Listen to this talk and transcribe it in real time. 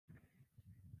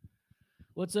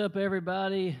What's up,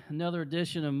 everybody? Another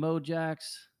edition of Mojax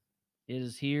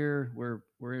is here. We're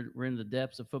in the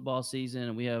depths of football season,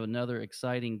 and we have another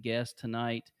exciting guest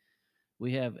tonight.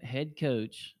 We have head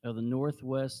coach of the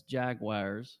Northwest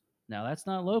Jaguars. Now, that's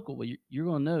not local, but you're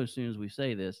going to know as soon as we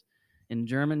say this. In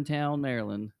Germantown,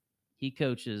 Maryland, he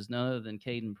coaches none other than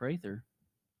Caden Prather.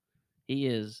 He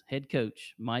is head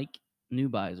coach Mike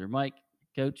Newbiser. Mike,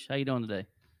 coach, how you doing today?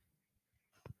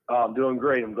 I'm doing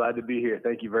great. I'm glad to be here.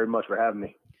 Thank you very much for having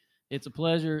me. It's a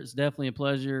pleasure. It's definitely a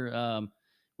pleasure.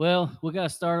 Well, we got to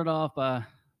start it off by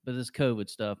this COVID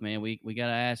stuff, man. We got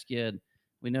to ask you.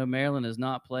 We know Maryland is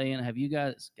not playing. Have you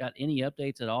guys got any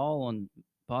updates at all on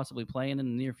possibly playing in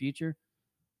the near future?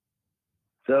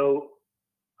 So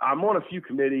I'm on a few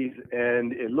committees,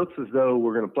 and it looks as though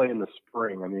we're going to play in the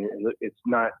spring. I mean, it's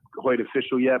not quite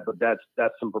official yet, but there's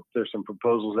some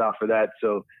proposals out for that.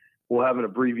 So we'll have an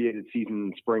abbreviated season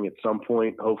in spring at some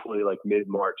point, hopefully like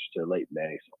mid-March to late May,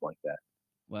 something like that.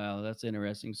 Wow, that's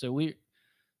interesting. So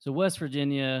West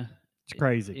Virginia, it's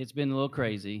crazy. It's been a little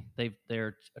crazy.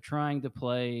 They're trying to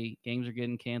play. Games are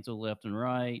getting canceled left and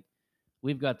right.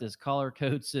 We've got this color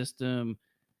code system.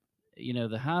 You know,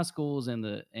 the high schools and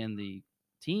the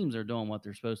teams are doing what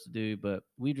they're supposed to do, but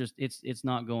it's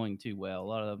not going too well. A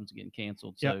lot of them's getting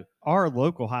canceled. So yeah, our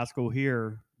local high school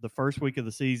here, the first week of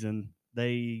the season,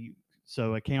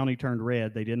 a county turned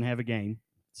red. They didn't have a game.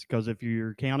 It's because if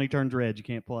your county turns red, you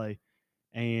can't play.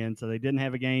 And so they didn't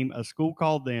have a game. A school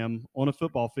called them on a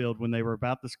football field when they were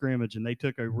about to scrimmage, and they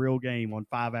took a real game on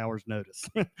 5 hours' notice.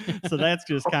 So that's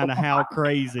just kind of how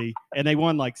crazy. And they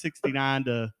won like 69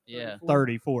 to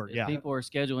 34. Yeah, people are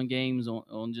scheduling games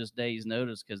on just days'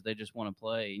 notice because they just want to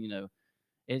play. You know,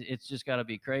 it's just got to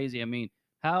be crazy. I mean,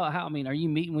 how? I mean, are you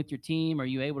meeting with your team? Are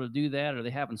you able to do that? Are they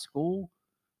having school?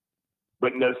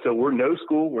 But no, so we're no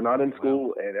school. We're not in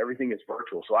school, and everything is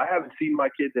virtual. So I haven't seen my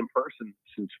kids in person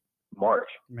since March.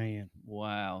 Man.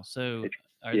 Wow. So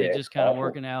are they just kind of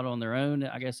working out on their own,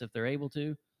 I guess, if they're able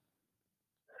to?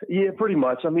 Yeah, pretty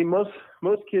much. I mean, most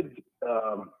kids,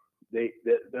 they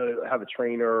have a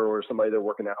trainer or somebody they're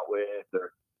working out with.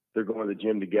 They're going to the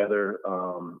gym together.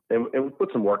 And we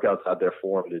put some workouts out there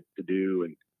for them to do.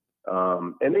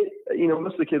 And they,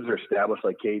 most of the kids are established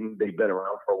like Caden. They've been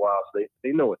around for a while, so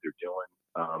they know what they're doing.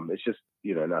 It's just,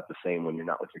 not the same when you're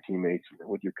not with your teammates or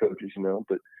with your coaches,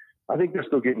 but I think they're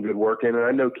still getting good work in, and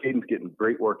I know Caden's getting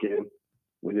great work in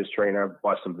with his trainer. I've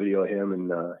watched some video of him,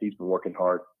 and he's been working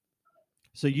hard.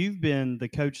 So you've been the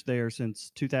coach there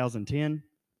since 2010?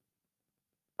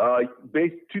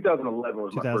 2011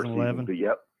 was my first season, but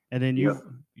yep. And then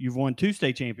you've won 2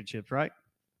 state championships, right?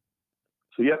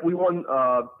 So, we won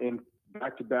in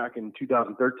back-to-back in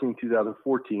 2013,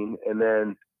 2014, and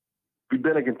then we've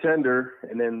been a contender,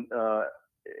 and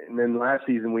then last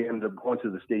season we ended up going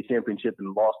to the state championship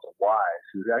and lost to Wise,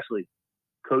 who's actually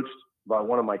coached by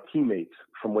one of my teammates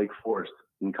from Wake Forest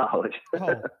in college.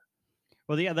 Oh.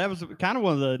 Well, yeah, that was kind of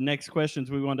one of the next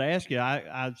questions we wanted to ask you.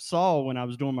 I saw when I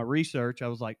was doing my research, I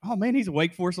was like, oh, man, he's a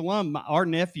Wake Forest alum. Our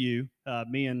nephew,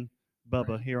 me and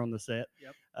Bubba here on the set,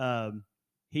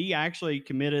 he actually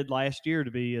committed last year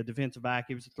to be a defensive back.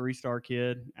 He was a 3-star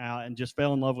kid and just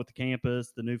fell in love with the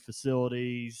campus, the new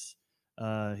facilities.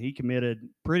 He committed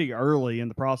pretty early in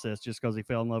the process just because he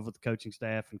fell in love with the coaching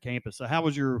staff and campus. So how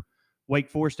was your Wake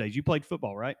Forest days? You played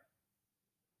football, right?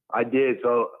 I did.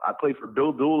 So I played for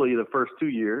Bill Dooley the first 2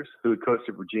 years, who had coached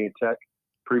at Virginia Tech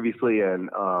previously, and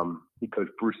he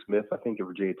coached Bruce Smith, I think, at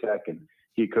Virginia Tech, and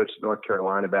he coached North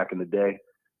Carolina back in the day.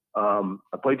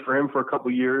 I played for him for a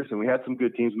couple of years, and we had some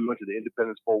good teams. We went to the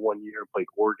Independence Bowl one year and played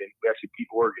Oregon. We actually beat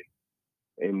Oregon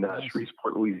in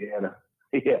Shreveport, Louisiana.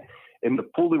 Yeah. In the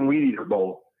Pulled and Weed Eater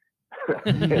Bowl.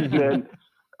 and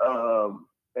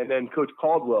then Coach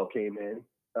Caldwell came in,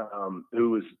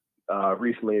 who was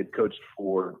recently had coached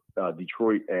for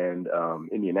Detroit and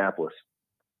Indianapolis,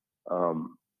 the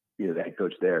head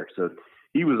coach there. So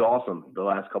he was awesome the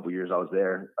last couple of years I was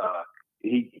there.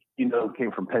 He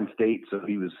came from Penn State, so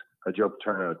he was a Joe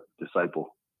Paterno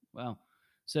disciple. Wow.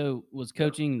 So was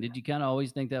coaching, did you kind of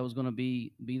always think that was going to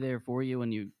be there for you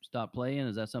when you stopped playing?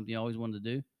 Is that something you always wanted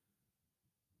to do?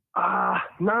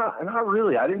 Not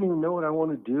really. I didn't even know what I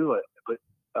wanted to do. But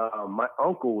my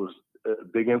uncle was a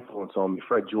big influence on me,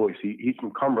 Fred Joyce. He's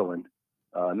from Cumberland,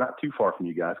 not too far from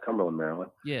you guys, Cumberland,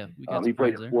 Maryland. Yeah, we got he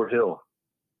played at Fort Hill.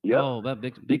 Yep. Oh, that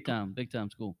big time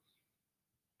school.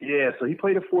 Yeah, so he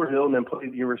played at Fort Hill and then played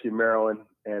at the University of Maryland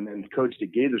and then coached at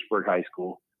Gaithersburg High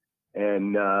School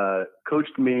and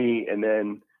coached me. And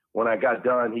then when I got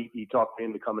done, he talked me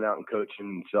into coming out and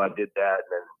coaching. So I did that,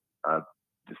 and then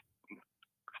just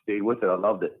stayed with it. I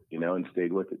loved it, and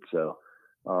stayed with it. So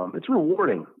it's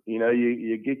rewarding.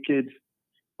 You get kids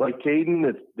like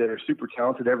Caden that are super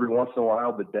talented every once in a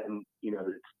while, but then,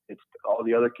 it's all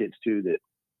the other kids too that,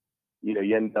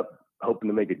 you end up hoping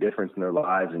to make a difference in their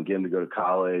lives and get them to go to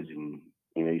college, and,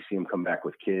 you see them come back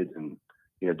with kids and,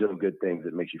 doing good things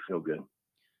that makes you feel good.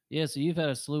 Yeah, so you've had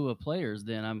a slew of players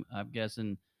then, I'm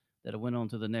guessing, that have went on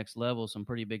to the next level, some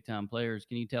pretty big time players.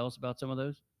 Can you tell us about some of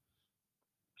those?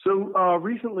 So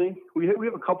recently we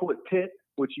have a couple at Pitt,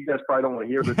 which you guys probably don't want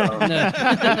to hear,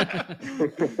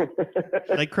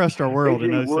 but they crushed our world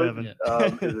in 07.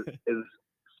 Is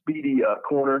speedy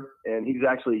corner, and he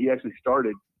actually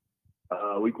started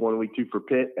week 1, week 2 for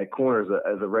Pitt at corner as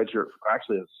a redshirt,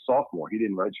 actually a sophomore. He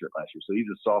didn't redshirt last year, so he's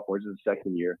a sophomore. This is his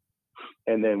second year.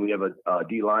 And then we have a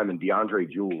D lineman,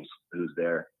 DeAndre Jules, who's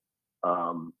there,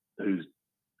 who's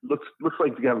looks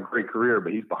like he's gonna have a great career,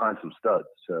 but he's behind some studs.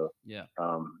 So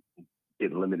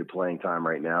getting limited playing time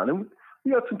right now. And then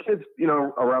we got some kids,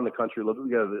 around the country.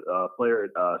 We got a player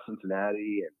at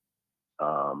Cincinnati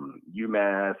and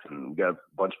UMass, and we got a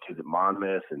bunch of kids at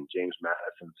Monmouth and James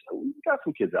Madison. So we got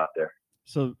some kids out there.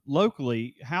 So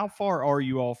locally, how far are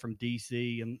you all from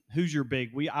DC, and who's your big?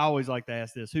 I always like to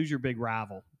ask this: who's your big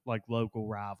rival, like local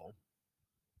rival?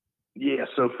 Yeah,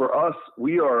 so for us,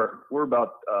 we're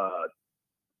about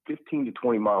 15 to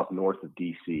 20 miles north of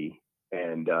DC,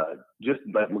 and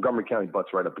but Montgomery County butts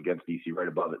right up against DC, right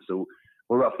above it. So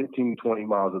we're about 15 to 20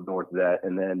 miles north of that,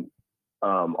 and then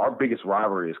our biggest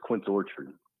rivalry is Quince Orchard,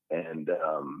 and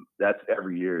that's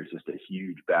every year. It's just a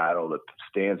huge battle. The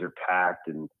stands are packed,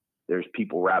 and there's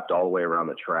people wrapped all the way around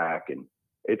the track, and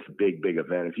it's a big, big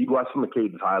event. If you watch some of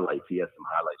Caden's highlights, he has some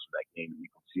highlights from that game, and you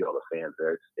can see all the fans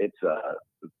there. It's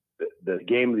the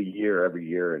game of the year every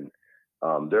year, and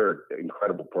they're an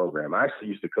incredible program. I actually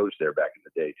used to coach there back in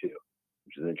the day too,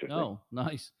 which is interesting. Oh,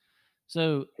 nice.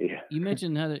 So you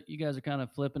mentioned how you guys are kind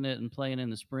of flipping it and playing in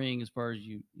the spring, as far as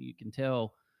you can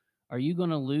tell. Are you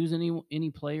going to lose any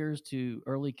players to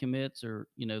early commits, or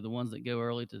the ones that go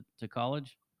early to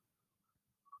college?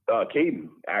 Caden,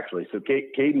 actually. So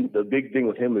Caden, the big thing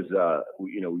with him is,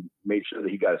 we made sure that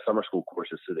he got his summer school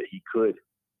courses so that he could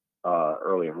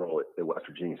early enroll at West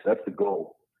Virginia. So that's the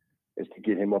goal, is to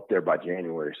get him up there by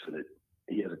January so that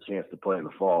he has a chance to play in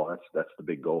the fall. That's the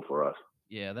big goal for us.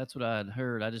 Yeah, that's what I had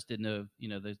heard. I just didn't know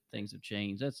if, those things have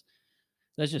changed. That's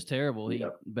just terrible. He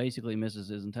basically misses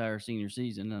his entire senior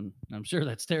season, and I'm sure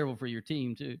that's terrible for your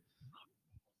team too.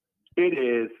 It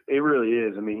is. It really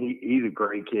is. I mean, he's a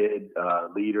great kid,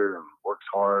 leader, and works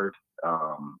hard.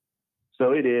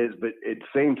 So it is, but at the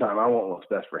same time, I want what's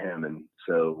best for him, and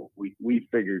so we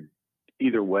figured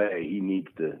either way, he needs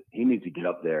to get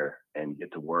up there and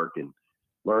get to work and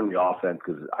learn the offense,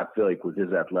 because I feel like with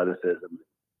his athleticism,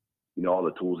 all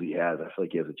the tools he has, I feel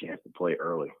like he has a chance to play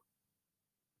early.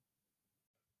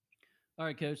 All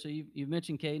right, Coach. So you've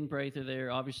mentioned Caden Prather there.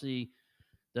 Obviously,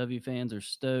 W fans are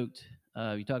stoked.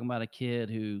 You're talking about a kid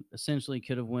who essentially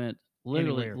could have went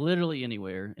literally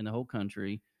anywhere in the whole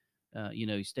country.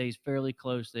 He stays fairly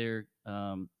close there.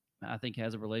 I think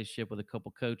has a relationship with a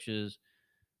couple coaches.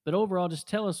 But overall, just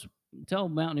tell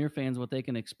Mountaineer fans what they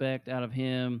can expect out of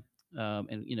him,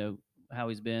 and how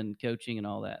he's been coaching and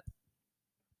all that.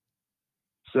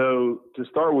 So to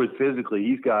start with, physically,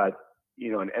 he's got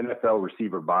an NFL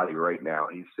receiver body right now.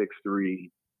 He's 6'3",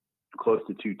 close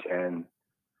to 210,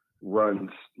 runs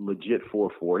legit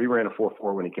 4.4. He ran a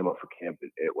 4.4 when he came up for camp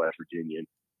at West Virginia,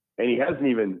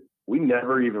 and we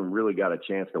never even really got a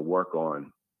chance to work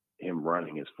on him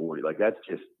running his 40. Like that's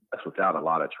without a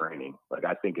lot of training. Like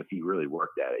I think if he really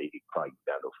worked at it, he could probably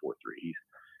get down to a 4.3.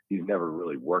 He's never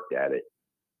really worked at it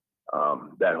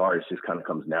that hard. It just kind of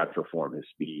comes natural for him. His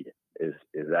speed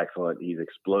is excellent. He's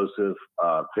explosive,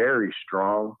 very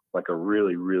strong, like a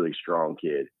really, really strong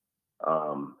kid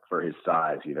for his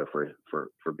size.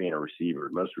 For being a receiver,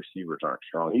 most receivers aren't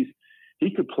strong.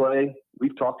 He could play.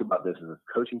 We've talked about this as a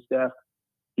coaching staff.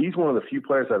 He's one of the few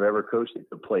players I've ever coached that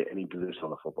could play any position on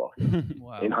the football field.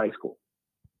 Wow. In high school.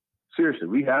 Seriously,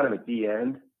 we had him at the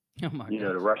end. Oh my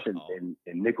to rush in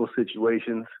nickel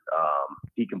situations.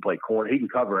 He can play corner. He can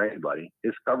cover anybody.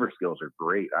 His cover skills are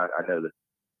great. I know that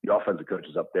the offensive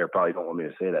coaches up there probably don't want me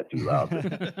to say that too loud.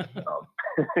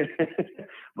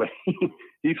 But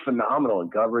he's phenomenal in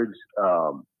coverage,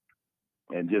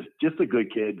 and just a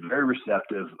good kid, very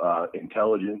receptive,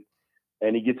 intelligent,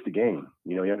 and he gets the game.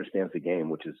 He understands the game,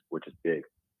 which is big.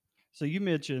 So you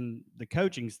mentioned the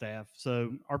coaching staff.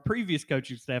 So our previous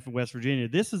coaching staff in West Virginia,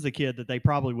 this is a kid that they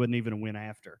probably wouldn't even win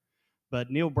after. But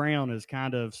Neil Brown has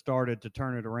kind of started to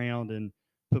turn it around and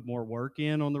put more work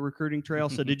in on the recruiting trail.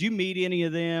 So did you meet any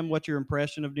of them? What's your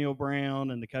impression of Neil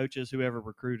Brown and the coaches, whoever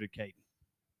recruited Caden?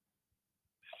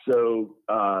 So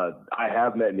I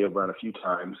have met Neil Brown a few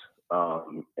times.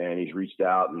 and he's reached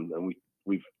out and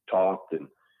we've talked, and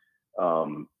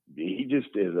he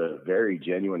just is a very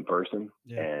genuine person,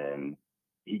 and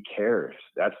he cares.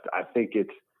 I think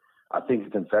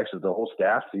it's infectious. The whole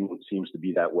staff seems to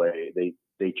be that way.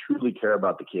 They truly care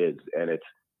about the kids, and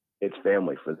it's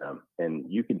family for them, and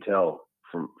you can tell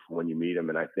from when you meet them.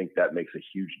 And I think that makes a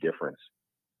huge difference.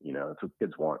 It's what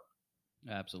kids want.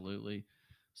 Absolutely.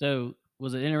 So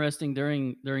was it interesting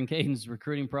during Caden's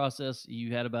recruiting process?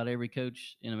 You had about every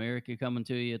coach in America coming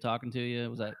to you, talking to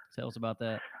you. Tell us about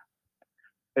that.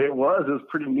 It was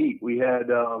pretty neat. We had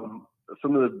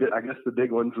some of the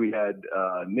big ones. We had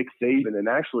Nick Saban, and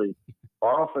actually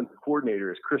our offensive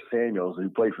coordinator is Chris Samuels, who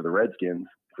played for the Redskins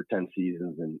for 10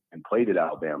 seasons and played at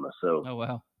Alabama. So, oh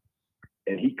wow.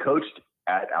 And he coached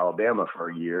at Alabama for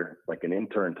a year, like an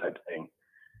intern type thing,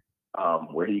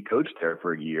 where he coached there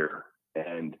for a year.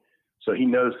 And so he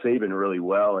knows Saban really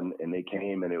well, and they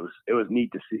came, and it was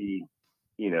neat to see,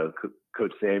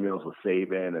 Coach Samuels with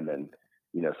Saban, and then,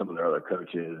 some of their other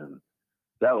coaches, and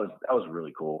that was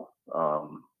really cool.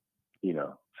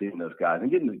 Seeing those guys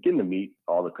and getting to meet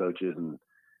all the coaches and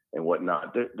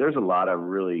whatnot. There's a lot of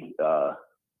really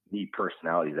neat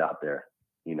personalities out there,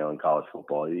 in college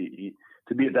football.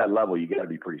 To be at that level, you got to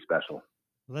be pretty special.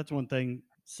 Well, that's one thing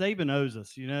Saban owes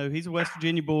us. He's a West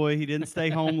Virginia boy. He didn't stay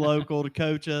home local to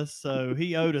coach us, so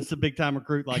he owed us a big-time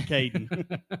recruit like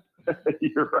Caden.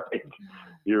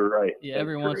 You're right. Yeah,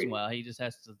 every once in a while, he just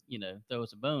has to, throw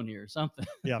us a bone here or something.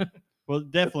 Yeah. Well,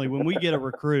 definitely, when we get a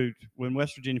recruit, when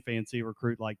West Virginia fans see a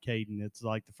recruit like Caden, it's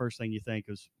like the first thing you think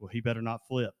is, well, he better not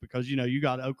flip, because, you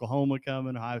got Oklahoma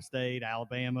coming, Ohio State,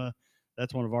 Alabama.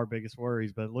 That's one of our biggest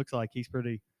worries, but it looks like he's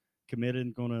pretty committed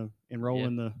and going to enroll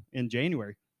in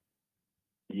January.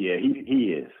 Yeah,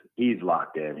 he is. He's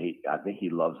locked in. I think he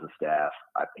loves the staff.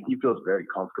 I think he feels very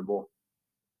comfortable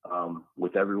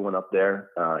with everyone up there.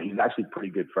 He's actually pretty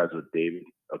good friends with David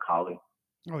Akali.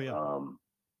 Oh yeah.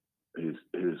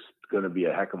 Who's going to be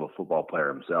a heck of a football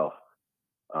player himself.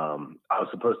 I was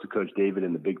supposed to coach David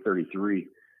in the Big 33,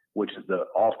 which is the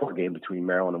all-star game between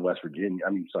Maryland and West Virginia.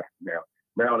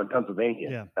 Maryland and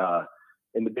Pennsylvania. Yeah.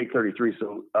 In the Big 33.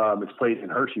 So it's played in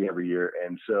Hershey every year,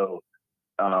 and so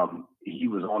he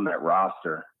was on that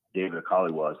roster. David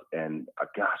Akali was, and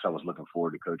gosh, I was looking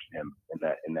forward to coaching him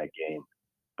in that game,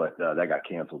 but that got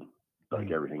canceled,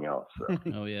 like everything else. So.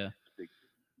 Oh yeah.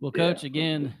 Well, Coach,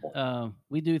 again,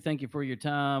 we do thank you for your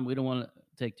time. We don't want to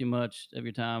take too much of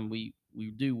your time. We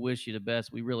do wish you the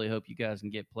best. We really hope you guys can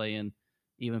get playing,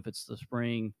 even if it's the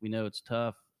spring. We know it's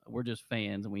tough. We're just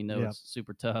fans, and we know it's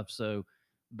super tough. So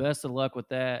best of luck with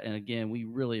that. And again, we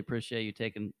really appreciate you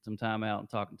taking some time out and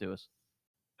talking to us.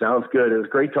 Sounds good. It was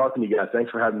great talking to you guys.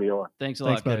 Thanks for having me on. Thanks a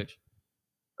lot, Coach.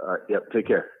 All right. Yep. Take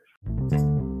care.